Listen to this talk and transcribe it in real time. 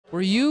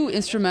Were you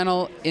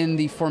instrumental in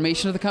the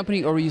formation of the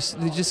company, or were you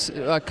just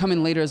come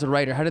in later as a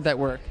writer? How did that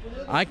work?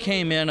 I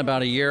came in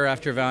about a year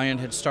after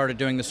Valiant had started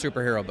doing the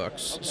superhero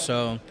books.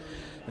 So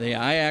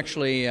I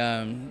actually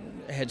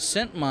had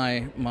sent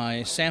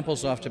my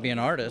samples off to be an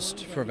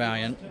artist for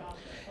Valiant,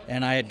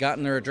 and I had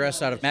gotten their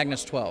address out of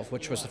Magnus 12,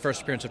 which was the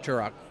first appearance of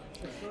Turok.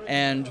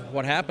 And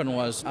what happened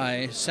was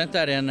I sent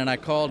that in and I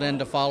called in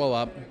to follow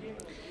up,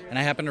 and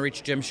I happened to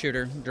reach Jim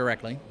Shooter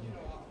directly.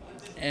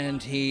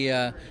 And he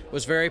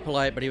was very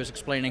polite, but he was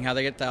explaining how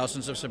they get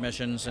thousands of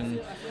submissions,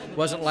 and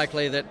wasn't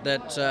likely that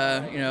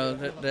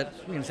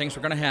things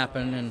were going to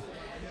happen.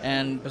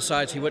 And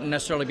besides, he wouldn't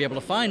necessarily be able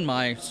to find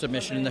my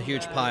submission in the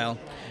huge pile.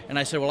 And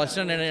I said, well, I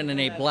sent it in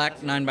a black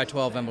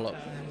 9x12 envelope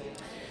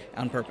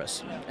on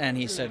purpose. And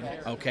he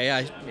said,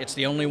 okay, it's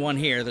the only one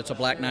here that's a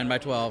black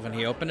 9x12. And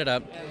he opened it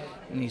up,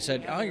 and he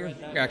said, oh, you're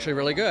actually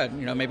really good.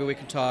 Maybe we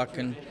can talk.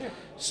 And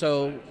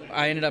so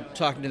I ended up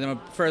talking to them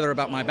further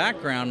about my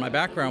background. My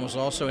background was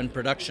also in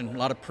production, a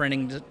lot of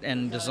printing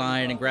and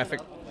design and graphic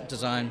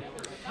design.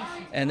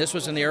 And this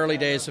was in the early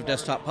days of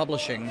desktop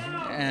publishing.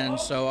 And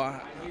so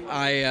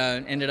I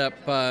ended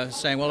up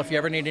saying, well, if you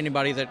ever need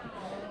anybody that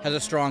has a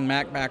strong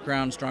Mac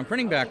background, strong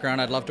printing background,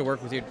 I'd love to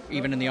work with you,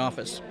 even in the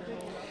office.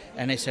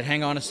 And they said,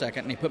 hang on a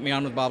second. And he put me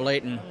on with Bob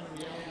Layton.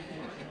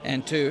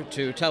 And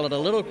to tell it a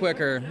little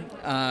quicker,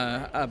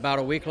 about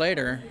a week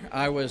later,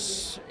 I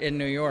was in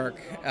New York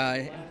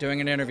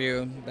doing an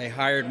interview. They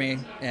hired me,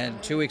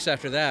 and 2 weeks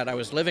after that, I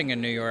was living in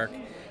New York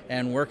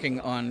and working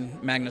on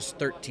Magnus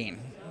 13,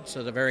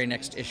 so the very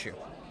next issue.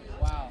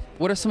 Wow.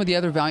 What are some of the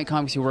other Valiant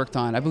comics you worked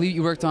on? I believe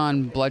you worked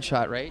on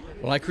Bloodshot, right?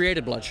 Well, I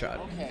created Bloodshot,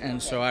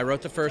 and so I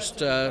wrote the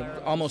first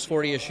almost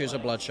 40 issues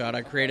of Bloodshot.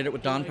 I created it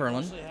with Don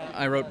Perlin.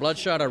 I wrote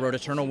Bloodshot, I wrote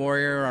Eternal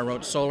Warrior, I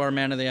wrote Solar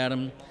Man of the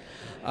Atom.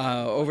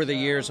 Over the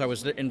years, I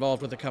was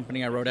involved with the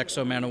company. I wrote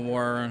Exo Man of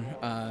War,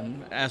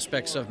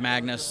 aspects of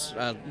Magnus.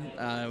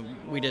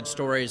 We did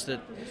stories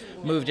that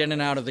moved in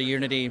and out of the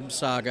Unity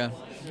saga,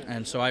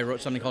 and so I wrote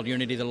something called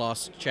Unity: The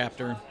Lost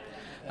Chapter.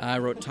 I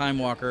wrote Time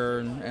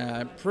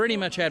Walker. Pretty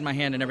much had my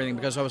hand in everything,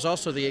 because I was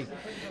also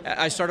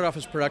I started off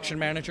as production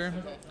manager,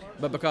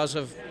 but because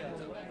of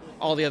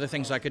all the other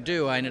things I could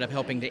do, I ended up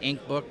helping to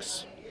ink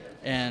books,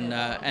 and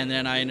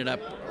then I ended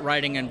up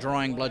writing and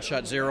drawing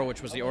Bloodshot Zero,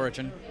 which was the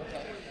origin.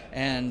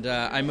 And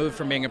I moved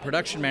from being a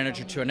production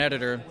manager to an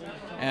editor,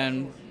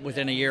 and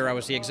within a year I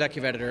was the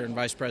executive editor and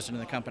vice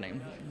president of the company.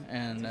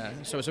 And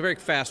so it was a very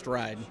fast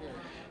ride.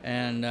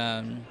 And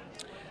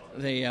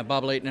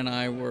Bob Layton and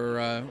I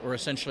were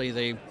essentially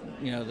the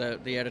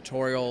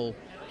editorial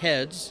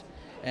heads,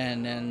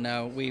 and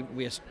then we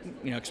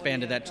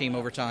expanded that team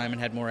over time and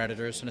had more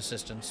editors and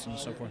assistants and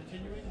so forth.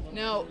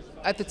 Now,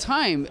 at the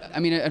time, I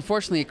mean,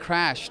 unfortunately it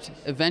crashed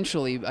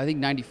eventually, I think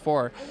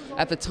 94.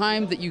 At the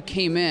time that you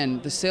came in,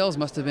 the sales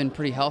must have been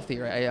pretty healthy,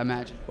 right, I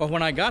imagine. Well,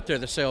 when I got there,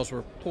 the sales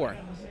were poor.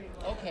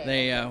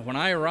 Okay. When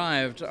I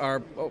arrived,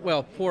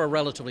 poor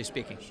relatively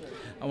speaking.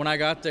 When I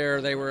got there,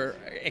 they were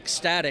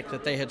ecstatic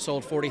that they had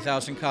sold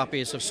 40,000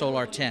 copies of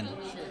Solar 10.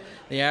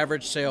 The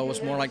average sale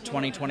was more like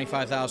 20,000,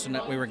 25,000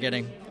 that we were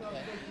getting.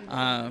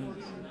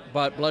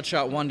 But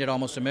Bloodshot 1 did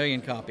almost 1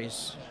 million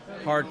copies.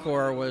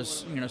 H.A.R.D.Corps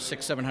was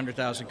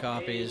 600,000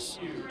 copies.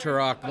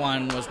 Turok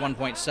 1 was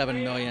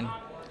 1.7 million.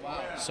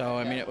 So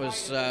I mean, it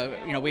was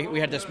we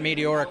had this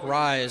meteoric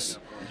rise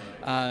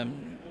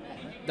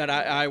that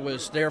I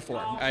was there for.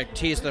 I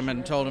teased them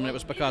and told them it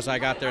was because I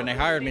got there and they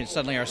hired me, and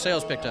suddenly our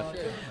sales picked up.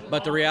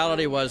 But the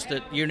reality was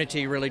that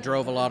Unity really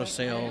drove a lot of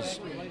sales.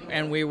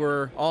 And we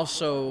were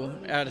also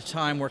at a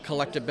time where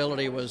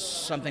collectability was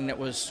something that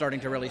was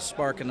starting to really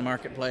spark in the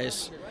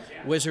marketplace.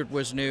 Wizard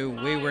was new,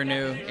 we were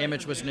new,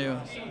 Image was new.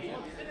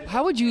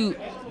 How would you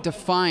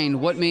define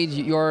what made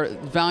your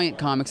Valiant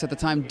Comics at the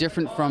time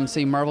different from,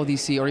 say, Marvel,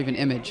 DC, or even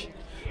Image?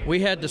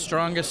 We had the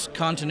strongest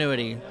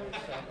continuity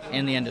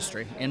in the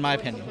industry, in my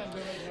opinion.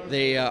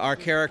 Our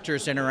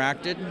characters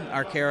interacted,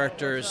 our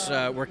characters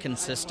were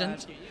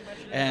consistent,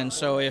 and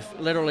so if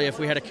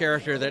we had a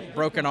character that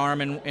broke an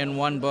arm in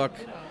one book,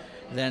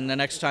 then the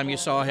next time you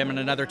saw him in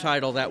another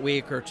title that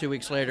week or 2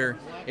 weeks later,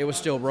 it was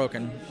still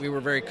broken. We were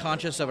very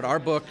conscious of it. Our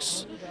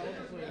books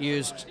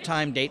used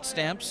time date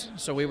stamps,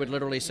 so we would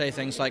literally say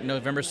things like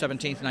November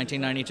 17th,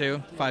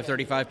 1992,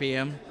 5:35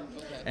 p.m.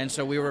 And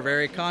so we were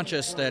very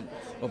conscious that,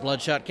 well,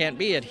 Bloodshot can't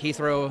be at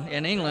Heathrow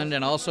in England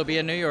and also be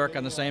in New York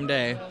on the same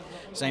day,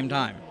 same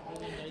time.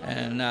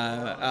 And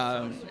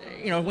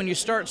when you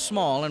start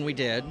small, and we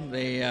did,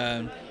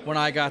 when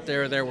I got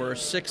there, there were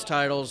 6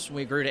 titles.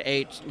 We grew to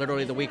 8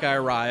 literally the week I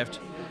arrived.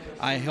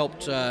 I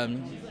helped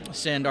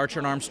send Archer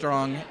and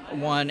Armstrong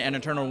 1 and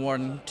Eternal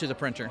 1 to the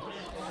printer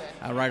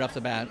right off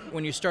the bat.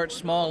 When you start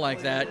small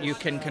like that, you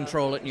can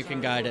control it and you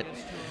can guide it.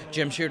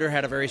 Jim Shooter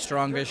had a very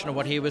strong vision of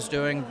what he was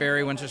doing.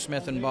 Barry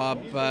Windsor-Smith and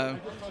Bob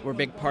were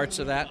big parts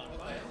of that.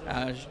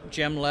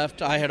 Jim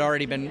left. I had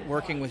already been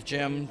working with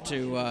Jim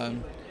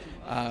to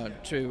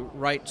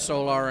write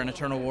Solar and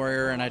Eternal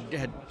Warrior, and I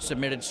had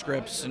submitted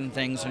scripts and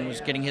things and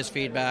was getting his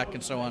feedback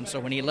and so on. So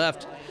when he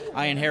left,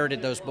 I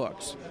inherited those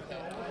books.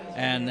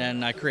 And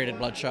then I created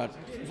Bloodshot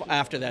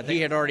after that.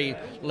 He had already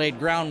laid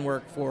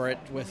groundwork for it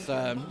with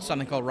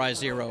something called Rise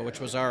Zero, which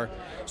was our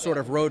sort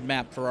of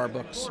roadmap for our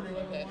books.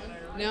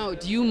 Now,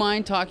 do you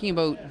mind talking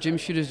about Jim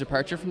Shooter's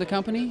departure from the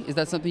company? Is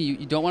that something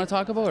you don't want to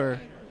talk about, or?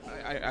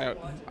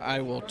 I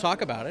will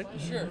talk about it.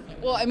 Sure.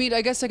 Well, I mean,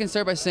 I guess I can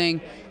start by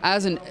saying,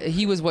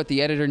 he was what,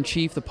 the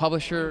editor-in-chief, the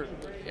publisher?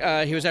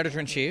 He was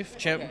editor-in-chief.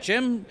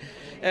 Jim,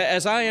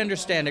 as I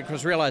understand it,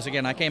 because realize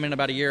again, I came in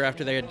about a year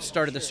after they had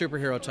started the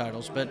superhero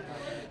titles, but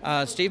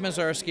Steve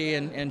Mazersky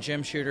and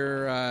Jim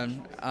Shooter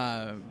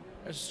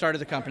started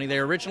the company. They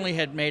originally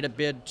had made a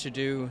bid to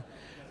do,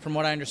 from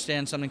what I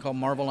understand, something called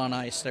Marvel on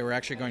Ice. They were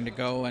actually going to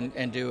go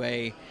and do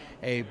a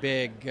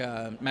big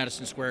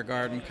Madison Square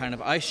Garden kind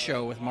of ice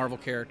show with Marvel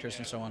characters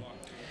and so on.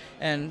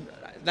 And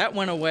that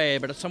went away,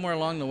 but somewhere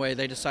along the way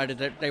they decided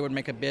that they would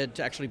make a bid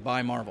to actually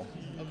buy Marvel.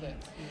 Okay.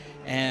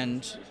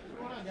 And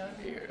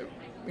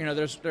you know,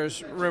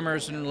 there's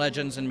rumors and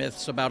legends and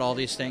myths about all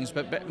these things,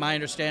 but my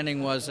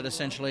understanding was that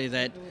essentially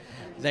that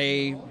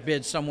they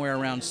bid somewhere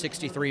around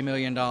 $63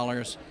 million,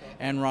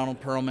 and Ronald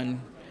Perlman,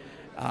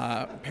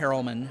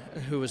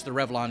 who was the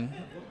Revlon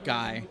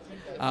guy,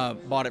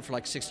 bought it for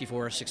like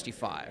 64 or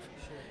 65.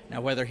 Now,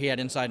 whether he had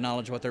inside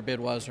knowledge of what their bid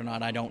was or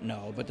not, I don't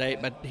know, but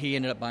he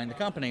ended up buying the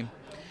company.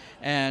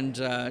 And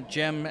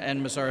Jim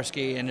and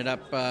Mazersky ended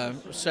up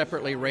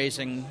separately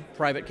raising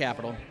private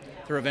capital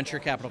through a venture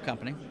capital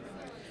company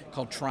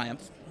called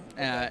Triumph,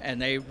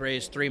 and they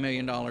raised $3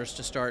 million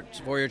to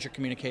start Voyager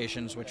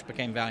Communications, which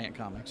became Valiant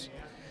Comics.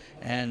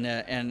 And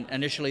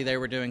initially they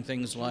were doing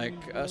things like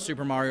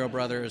Super Mario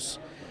Brothers,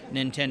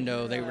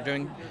 Nintendo. They were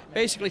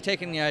basically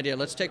taking the idea,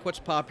 let's take what's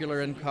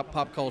popular in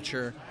pop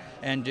culture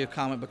and do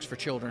comic books for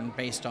children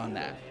based on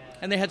that.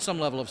 And they had some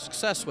level of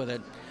success with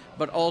it,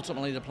 but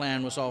ultimately the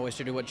plan was always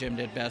to do what Jim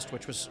did best,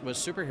 which was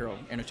superhero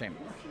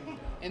entertainment.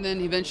 And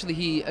then eventually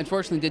he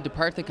unfortunately did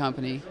depart the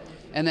company.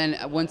 And then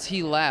once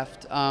he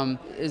left,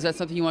 is that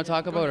something you want to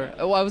talk about?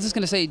 Or, I was just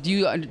going to say, do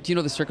you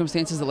know the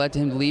circumstances that led to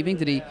him leaving?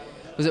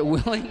 Was it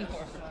willing?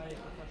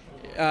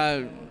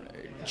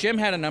 Jim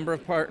had a number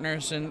of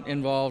partners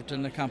involved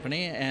in the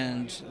company,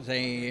 and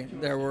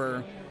there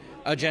were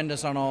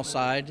agendas on all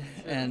sides,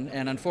 and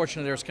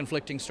unfortunately there's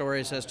conflicting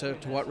stories as to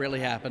what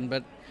really happened.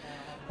 But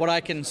what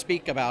I can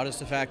speak about is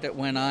the fact that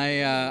when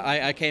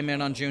I came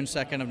in on June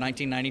 2nd of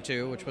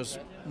 1992, which was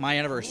my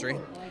anniversary,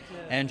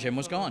 and Jim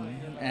was gone,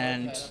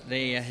 and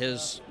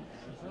his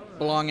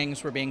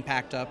belongings were being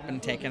packed up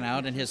and taken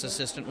out, and his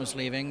assistant was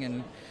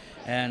leaving,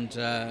 and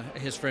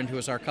his friend, who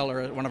was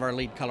one of our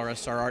lead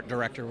colorists, our art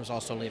director, was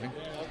also leaving.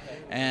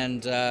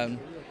 And to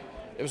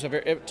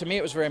me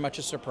it was very much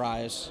a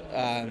surprise,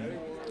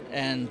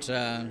 and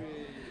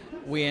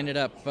we ended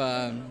up,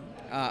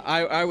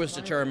 I was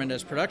determined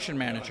as production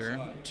manager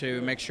to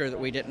make sure that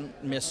we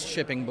didn't miss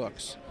shipping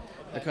books,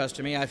 because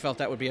to me I felt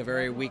that would be a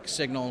very weak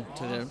signal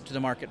to the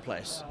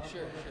marketplace.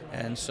 Sure.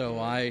 And so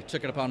I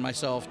took it upon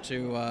myself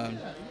to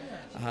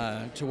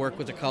work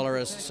with the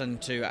colorists, and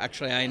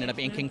I ended up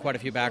inking quite a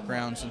few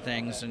backgrounds and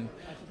things, and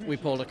we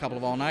pulled a couple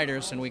of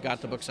all-nighters and we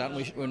got the books out,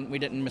 and we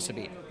didn't miss a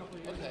beat.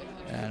 Okay.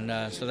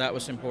 And so that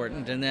was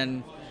important. And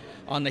then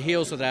on the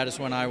heels of that is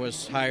when I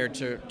was hired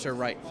to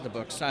write the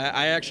books.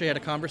 I actually had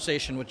a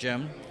conversation with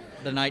Jim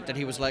the night that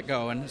he was let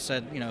go, and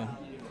said, you know,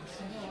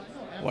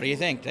 what do you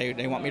think?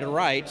 They want me to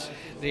write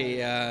but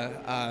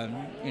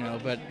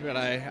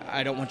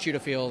I don't want you to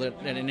feel that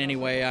in any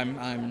way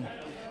I'm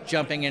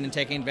jumping in and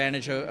taking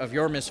advantage of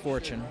your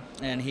misfortune.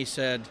 And he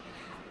said,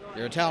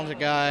 you're a talented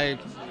guy.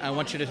 I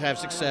want you to have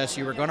success.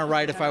 You were going to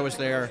write if I was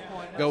there.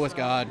 Go with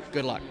God.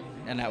 Good luck.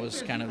 And that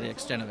was kind of the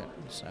extent of it.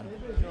 So.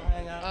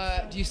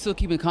 Do you still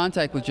keep in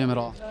contact with Jim at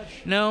all?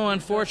 No,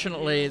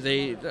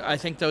 unfortunately, I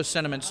think those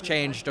sentiments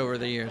changed over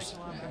the years.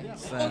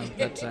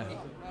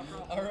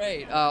 All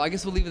right. I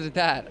guess we'll leave it at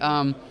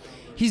that.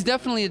 He's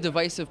definitely a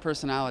divisive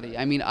personality.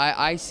 I mean,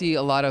 I see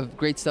a lot of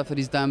great stuff that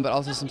he's done, but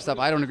also some stuff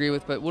I don't agree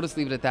with, but we'll just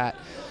leave it at that.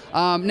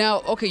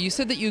 Now, okay, you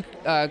said that you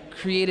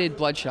created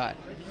Bloodshot,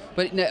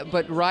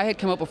 but Rye had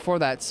come up before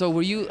that, so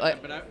were you...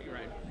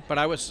 But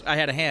I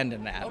had a hand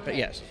in that, okay. But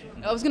yes.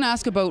 I was going to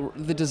ask about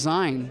the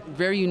design.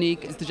 Very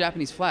unique. It's the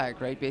Japanese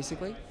flag, right,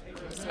 basically?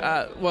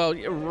 Well,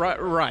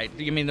 right.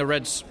 You mean the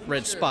red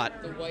spot?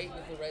 The white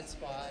with the red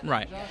spot.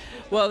 Right.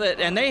 Well,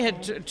 and they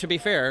had, to be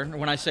fair,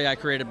 when I say I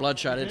created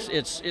Bloodshot,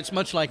 it's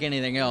much like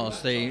anything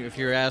else. If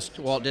you're asked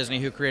Walt Disney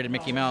who created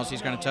Mickey Mouse,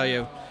 he's going to tell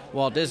you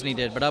Walt Disney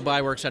did, but Ub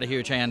Iwerks had a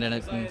huge hand in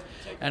it,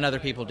 and other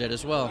people did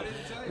as well.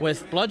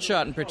 With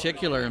Bloodshot in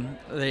particular,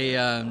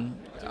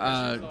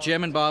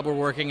 Jim and Bob were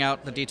working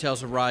out the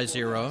details of Rise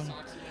Zero.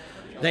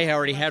 They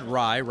already had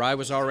Rye. Rye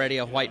was already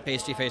a white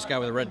pasty-faced guy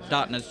with a red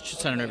dot in the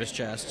center of his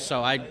chest,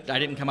 so I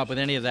didn't come up with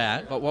any of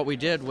that. But what we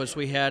did was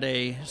we had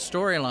a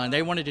storyline.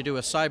 They wanted to do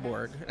a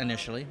cyborg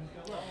initially.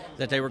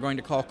 that they were going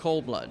to call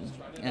Cold Blood.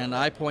 And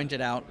I pointed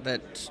out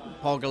that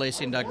Paul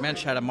Gulacy and Doug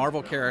Minch had a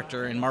Marvel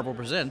character in Marvel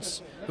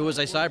Presents who was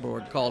a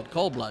cyborg called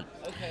Cold Blood,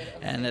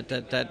 and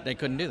that they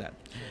couldn't do that.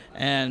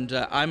 And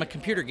I'm a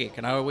computer geek,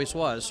 and I always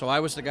was, so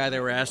I was the guy they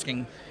were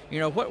asking, you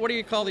know, what do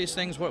you call these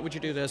things? What would you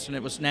do this? And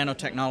it was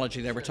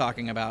nanotechnology they were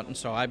talking about, and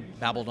so I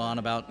babbled on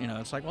about, you know,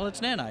 it's like, well, it's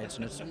nanites,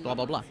 and it's blah,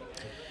 blah, blah.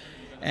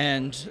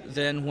 And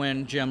then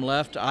when Jim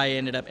left, I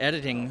ended up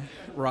editing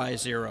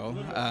Rise Zero.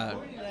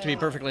 To be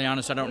perfectly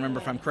honest, I don't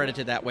remember if I'm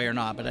credited that way or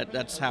not, but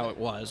that's how it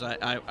was.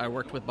 I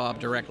worked with Bob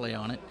directly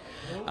on it.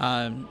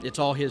 It's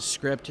all his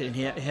script, and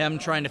him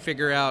trying to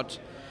figure out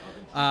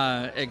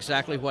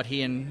exactly what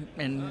he and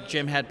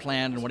Jim had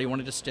planned and what he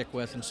wanted to stick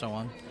with and so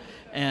on.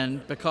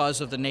 And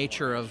because of the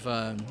nature of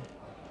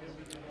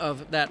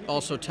that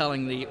also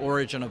telling the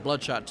origin of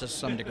Bloodshot to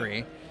some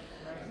degree,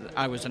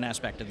 I was an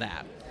aspect of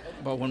that.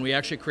 But when we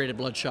actually created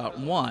Bloodshot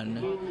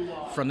 1,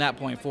 from that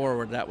point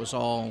forward, that was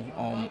all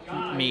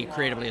me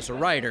creatively as a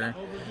writer.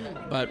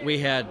 But we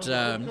had,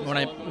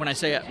 when I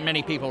say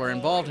many people are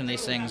involved in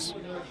these things,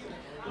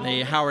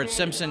 the Howard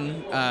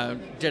Simpson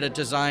did a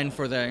design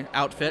for the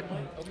outfit.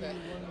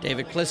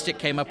 David Klistic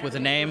came up with a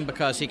name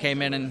because he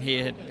came in and he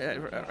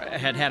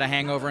had a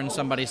hangover, and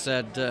somebody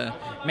said,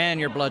 "Man,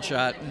 you're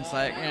Bloodshot." And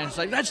it's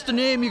like, that's the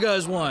name you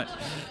guys want.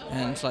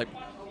 And it's like,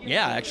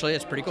 yeah, actually,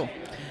 it's pretty cool.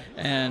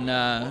 And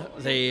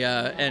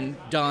and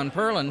Don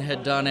Perlin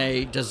had done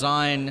a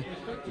design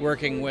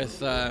working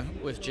with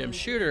Jim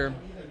Shooter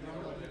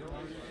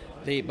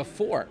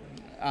before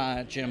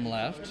Jim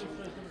left.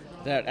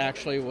 That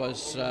actually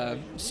was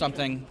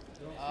something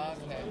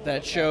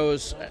that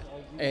shows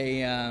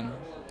an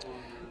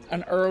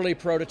early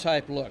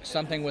prototype look,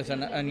 something with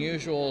an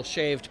unusual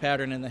shaved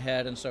pattern in the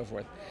head and so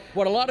forth.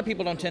 What a lot of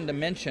people don't tend to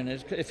mention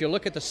is if you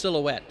look at the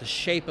silhouette, the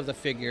shape of the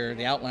figure,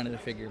 the outline of the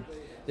figure,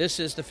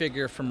 this is the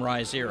figure from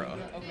Rise Zero,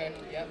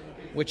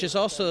 which is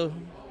also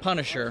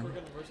Punisher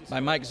by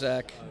Mike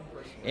Zeck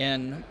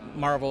in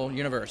Marvel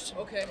Universe.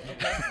 Okay,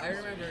 I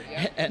remember,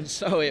 yeah. And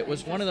so it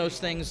was one of those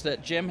things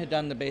that Jim had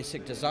done the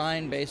basic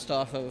design based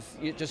off of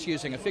just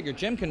using a figure.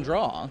 Jim can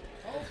draw.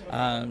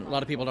 A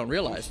lot of people don't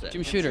realize that.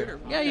 Jim Shooter.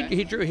 Yeah,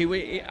 he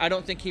drew. I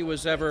don't think he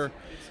was ever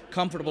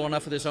comfortable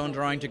enough with his own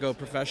drawing to go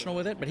professional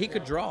with it, but he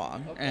could draw,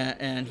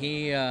 and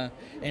he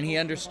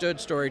understood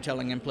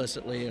storytelling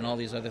implicitly and all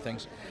these other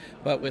things.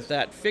 But with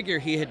that figure,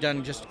 he had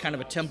done just kind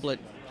of a template,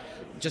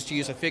 just to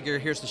use a figure.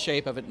 Here's the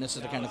shape of it, and this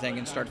is the kind of thing,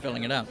 and start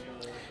filling it up.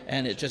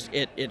 And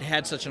it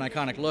had such an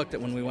iconic look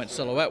that when we went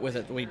silhouette with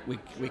it,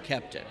 we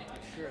kept it.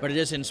 But it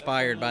is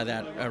inspired by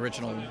that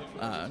original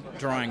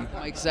drawing.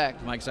 Mike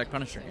Zeck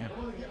Punisher, yeah.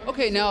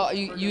 Okay, now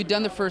you'd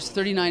done the first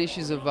 39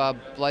 issues of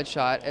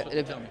Bloodshot.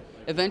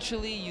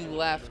 Eventually, you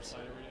left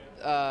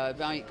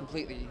Valiant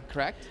completely,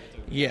 correct?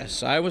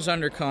 Yes, I was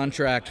under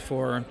contract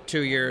for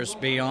 2 years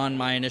beyond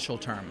my initial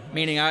term.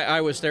 Meaning,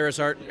 I was there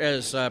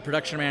as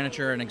production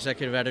manager and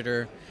executive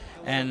editor,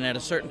 and at a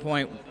certain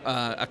point,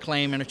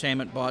 Acclaim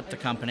Entertainment bought the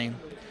company.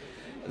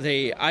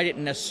 I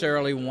didn't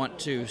necessarily want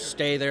to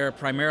stay there,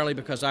 primarily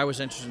because I was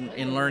interested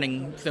in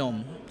learning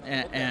film,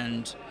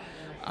 and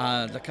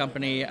the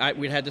company,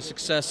 we'd had the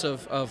success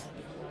of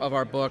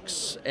our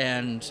books,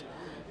 and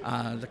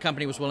the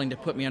company was willing to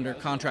put me under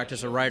contract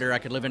as a writer. I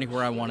could live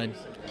anywhere I wanted,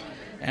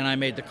 and I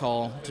made the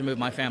call to move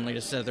my family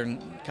to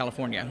Southern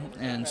California,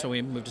 and so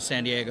we moved to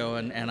San Diego,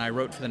 and I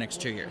wrote for the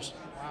next 2 years.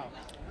 Wow.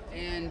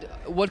 And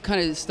what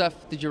kind of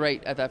stuff did you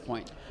write at that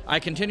point? I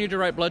continued to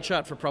write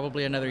Bloodshot for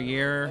probably another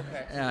year,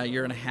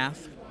 year and a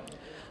half.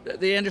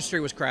 The industry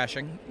was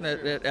crashing.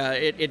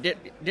 It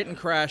didn't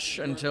crash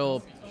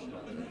until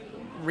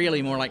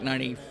really more like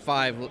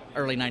 95,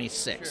 early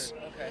 96.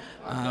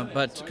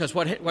 But because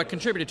what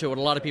contributed to it,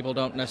 a lot of people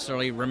don't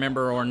necessarily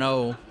remember or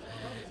know,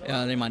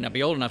 they might not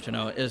be old enough to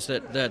know, is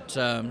that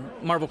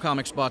Marvel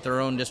Comics bought their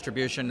own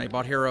distribution. They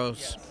bought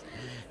Heroes,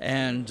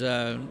 and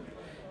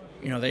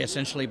they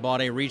essentially bought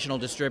a regional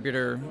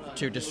distributor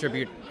to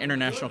distribute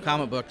international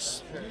comic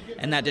books,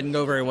 and that didn't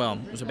go very well.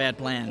 It was a bad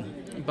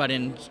plan. But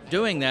in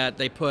doing that,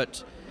 they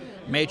put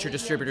major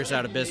distributors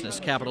out of business.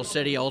 Capital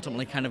City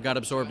ultimately kind of got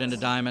absorbed into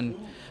Diamond,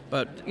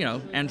 but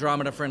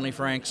Andromeda, Friendly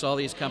Franks, all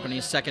these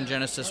companies, Second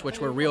Genesis,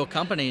 which were real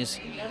companies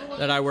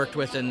that I worked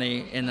with in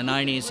the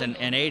 90s and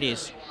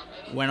 80s,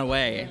 went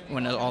away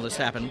when all this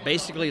happened,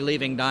 basically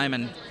leaving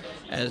Diamond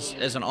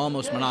as an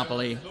almost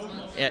monopoly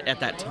at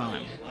that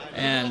time.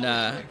 And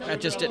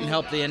that just didn't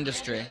help the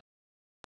industry.